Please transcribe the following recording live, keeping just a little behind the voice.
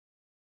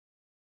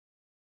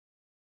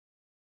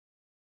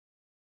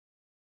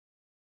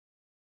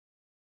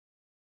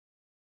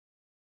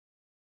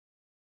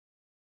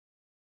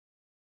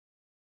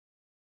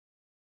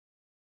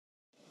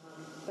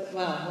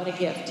wow, what a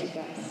gift, you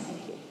guys.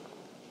 Thank you.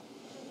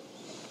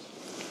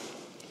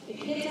 The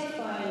kids are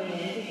filing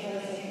in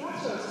because in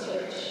Crossroads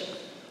Church,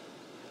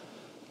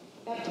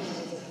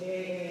 baptism is a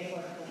very, very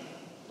important thing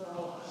for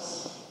all of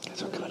us.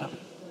 Guys are coming up.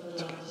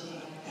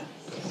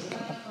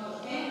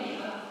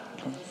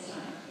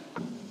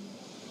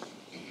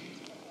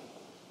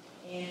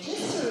 And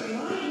just to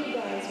remind you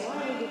guys why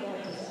we do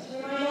baptism, to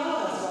remind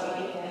all of us why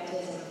we do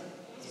baptism,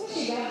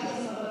 especially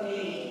baptism of a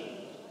baby.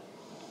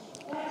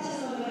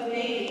 Baptism of a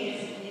baby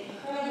is an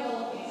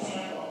incredible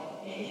example,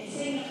 and it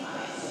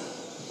signifies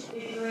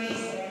the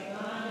grace that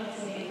God has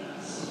given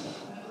us.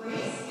 A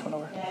grace that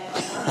our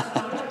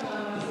Father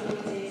God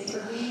is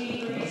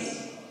forgiving grace.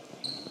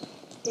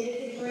 It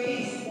is a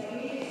grace that we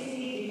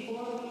receive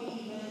before we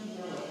even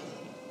know it.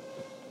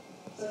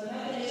 So the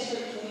Methodist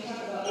Church, when we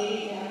talk about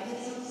baby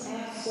baptisms,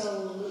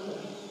 absolutely.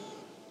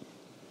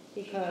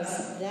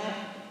 Because that,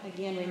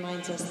 again,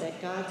 reminds us that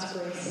God's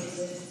grace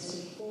exists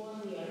before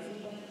we are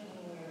even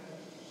aware of it.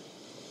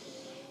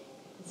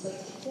 And so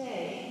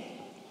today,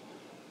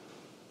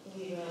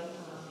 we will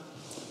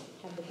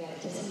have the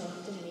baptism of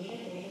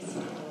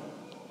Damita.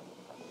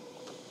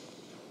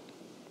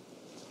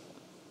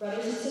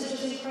 Brothers and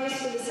sisters in Christ,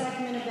 for the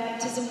sacrament of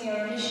baptism, we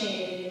are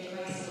initiated into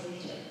Christ's holy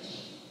church.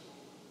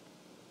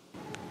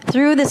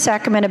 Through the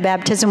sacrament of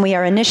baptism, we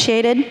are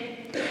initiated,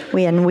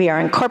 we are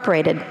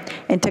incorporated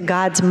into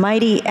God's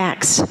mighty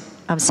acts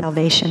of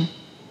salvation.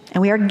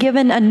 And we are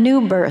given a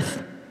new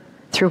birth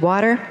through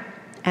water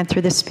and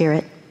through the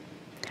Spirit.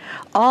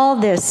 All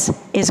this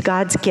is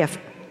God's gift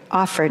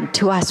offered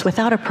to us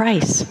without a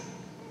price.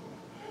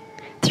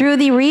 Through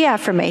the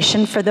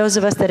reaffirmation for those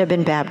of us that have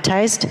been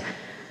baptized,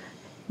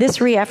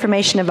 this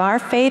reaffirmation of our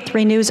faith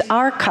renews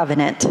our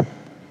covenant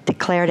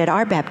declared at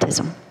our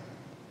baptism.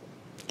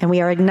 And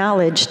we are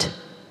acknowledged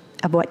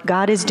of what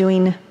God is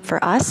doing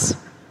for us,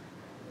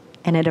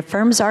 and it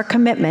affirms our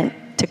commitment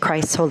to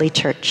Christ's holy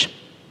church.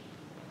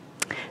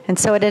 And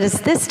so it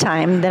is this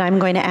time that I'm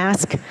going to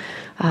ask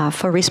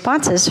for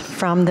responses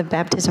from the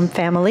baptism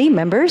family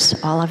members,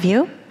 all of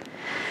you.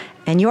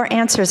 And your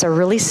answers are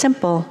really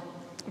simple.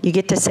 You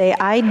get to say,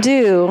 I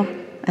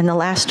do, and the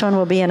last one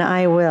will be an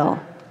I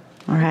will.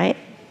 All right?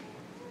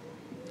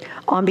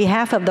 On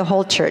behalf of the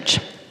whole church,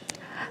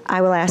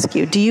 I will ask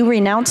you, do you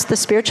renounce the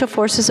spiritual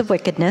forces of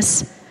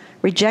wickedness,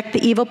 reject the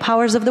evil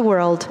powers of the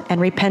world,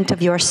 and repent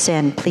of your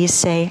sin? Please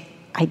say,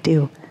 I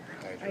do.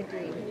 I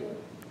do.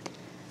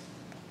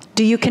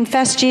 Do you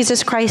confess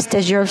Jesus Christ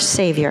as your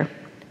Savior,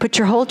 put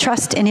your whole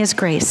trust in His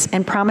grace,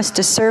 and promise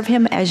to serve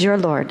Him as your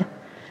Lord?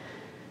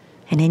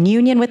 And in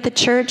union with the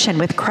church and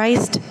with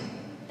Christ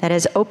that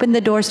has opened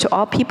the doors to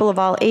all people of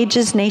all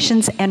ages,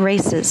 nations, and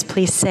races,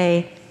 please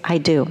say, I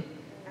do.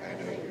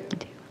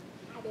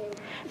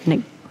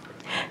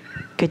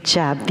 Good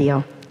job,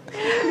 Theo.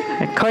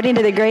 According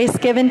to the grace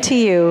given to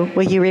you,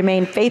 will you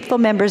remain faithful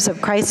members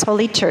of Christ's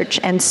holy church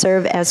and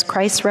serve as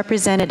Christ's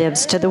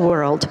representatives to the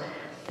world?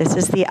 This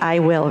is the I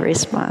will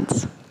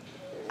response.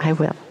 I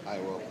will. I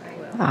will.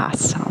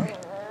 Awesome.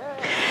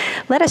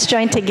 Let us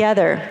join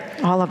together,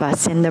 all of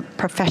us, in the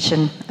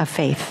profession of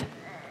faith.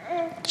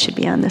 It should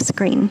be on the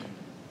screen.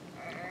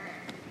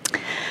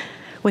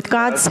 With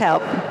God's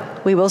help,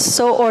 we will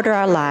so order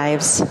our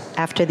lives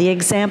after the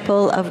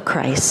example of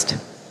Christ,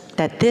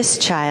 that this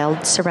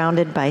child,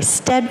 surrounded by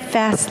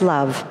steadfast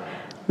love,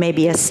 may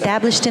be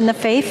established in the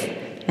faith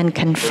and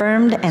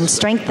confirmed and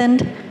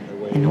strengthened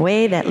in a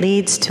way that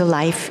leads to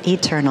life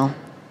eternal.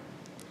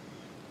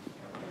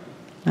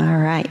 All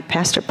right,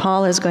 Pastor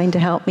Paul is going to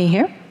help me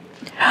here.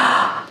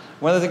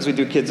 One of the things we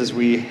do, kids, is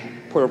we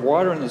pour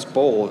water in this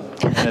bowl,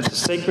 and it's a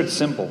sacred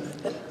symbol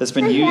that's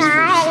been used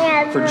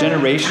for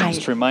generations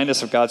to remind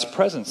us of God's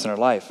presence in our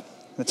life.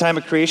 In the time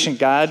of creation,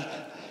 God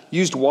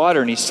used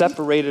water, and He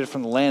separated it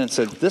from the land and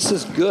said, this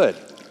is good.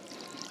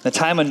 In the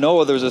time of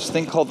Noah, there was this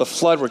thing called the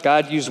flood where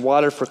God used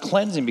water for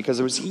cleansing because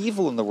there was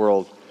evil in the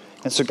world.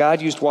 And so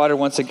God used water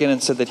once again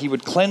and said that He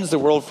would cleanse the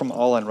world from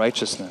all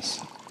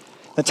unrighteousness.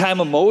 In the time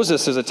of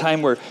Moses, there's a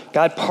time where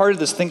God parted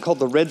this thing called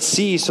the Red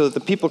Sea so that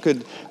the people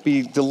could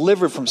be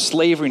delivered from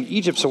slavery in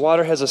Egypt. So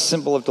water has a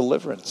symbol of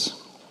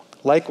deliverance.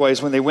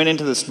 Likewise, when they went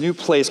into this new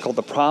place called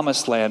the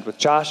Promised Land with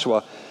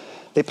Joshua,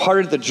 they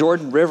parted the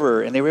Jordan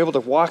River and they were able to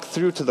walk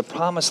through to the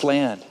Promised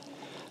Land.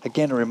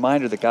 Again, a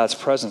reminder that God's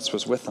presence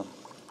was with them.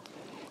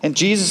 And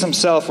Jesus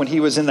Himself, when He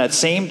was in that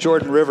same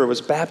Jordan River,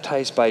 was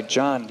baptized by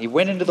John. He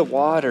went into the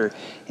water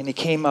and He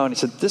came out and He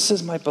said, this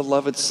is my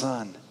beloved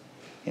Son,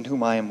 in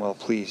whom I am well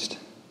pleased.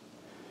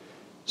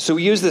 So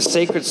we use this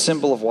sacred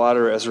symbol of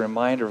water as a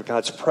reminder of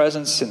God's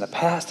presence in the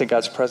past and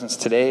God's presence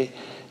today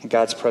and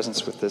God's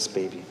presence with this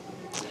baby.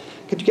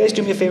 Could you guys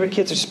do me a favor,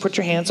 kids? Just put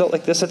your hands out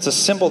like this. It's a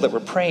symbol that we're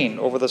praying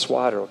over this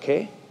water,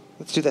 okay?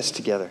 Let's do this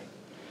together.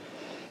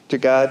 Dear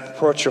God,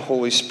 pour out your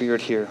Holy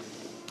Spirit here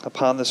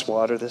upon this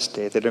water this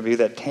day, that it will be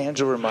that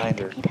tangible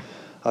reminder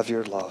of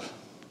your love.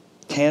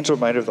 Tangible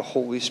reminder of the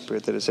Holy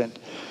Spirit that is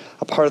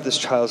a part of this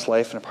child's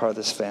life and a part of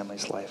this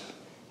family's life.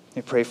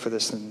 We pray for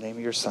this in the name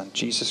of your Son,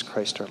 Jesus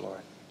Christ our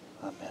Lord.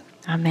 Amen.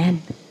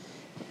 Amen.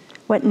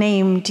 What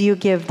name do you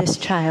give this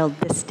child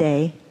this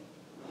day?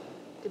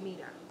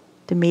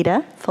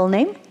 Damita, full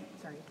name?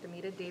 Sorry,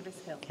 Damita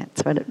Davis Hill.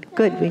 That's what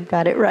good, we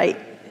got it right.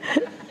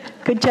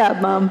 Good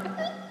job, Mom.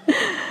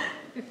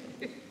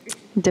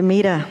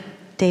 Damita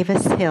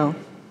Davis Hill.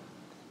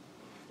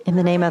 In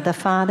the name of the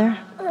Father,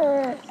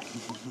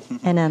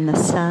 and of the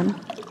Son,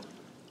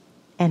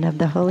 and of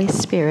the Holy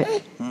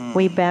Spirit,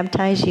 we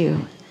baptize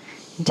you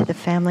into the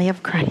family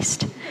of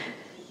Christ.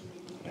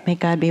 May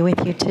God be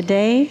with you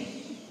today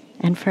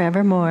and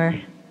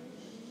forevermore.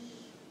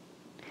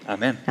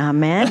 Amen.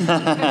 Amen.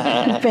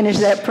 Finish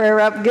that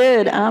prayer up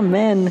good.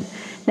 Amen.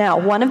 Now,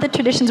 one of the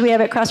traditions we have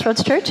at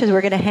Crossroads Church is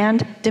we're going to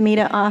hand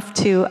Damita off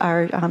to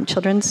our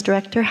children's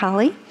director,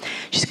 Holly.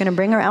 She's going to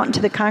bring her out into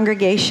the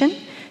congregation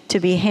to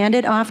be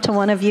handed off to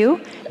one of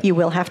you. You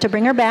will have to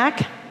bring her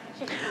back,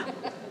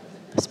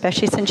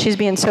 especially since she's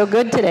being so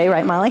good today,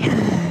 right, Molly?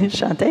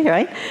 Shante,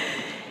 right?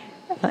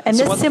 And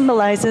this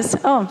symbolizes,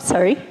 oh,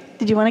 sorry.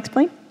 Did you want to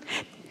explain?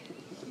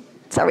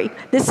 Sorry.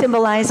 This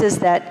symbolizes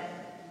that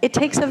it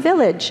takes a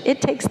village.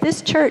 It takes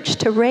this church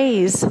to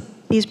raise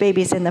these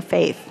babies in the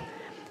faith.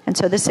 And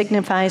so this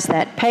signifies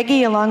that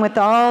Peggy, along with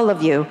all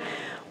of you,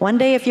 one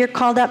day if you're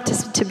called up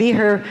to be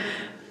her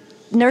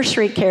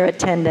nursery care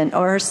attendant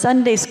or her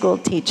Sunday school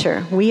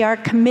teacher, we are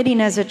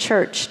committing as a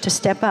church to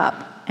step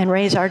up and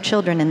raise our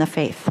children in the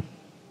faith.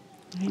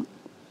 Right?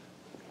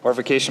 Or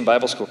Vacation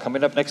Bible School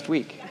coming up next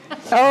week.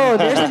 Oh,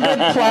 there's a good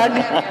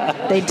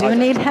plug. They do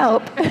need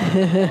help.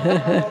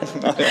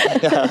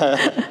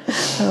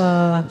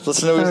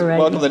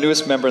 Welcome the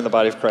newest member in the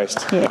body of Christ.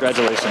 Yeah.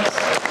 Congratulations.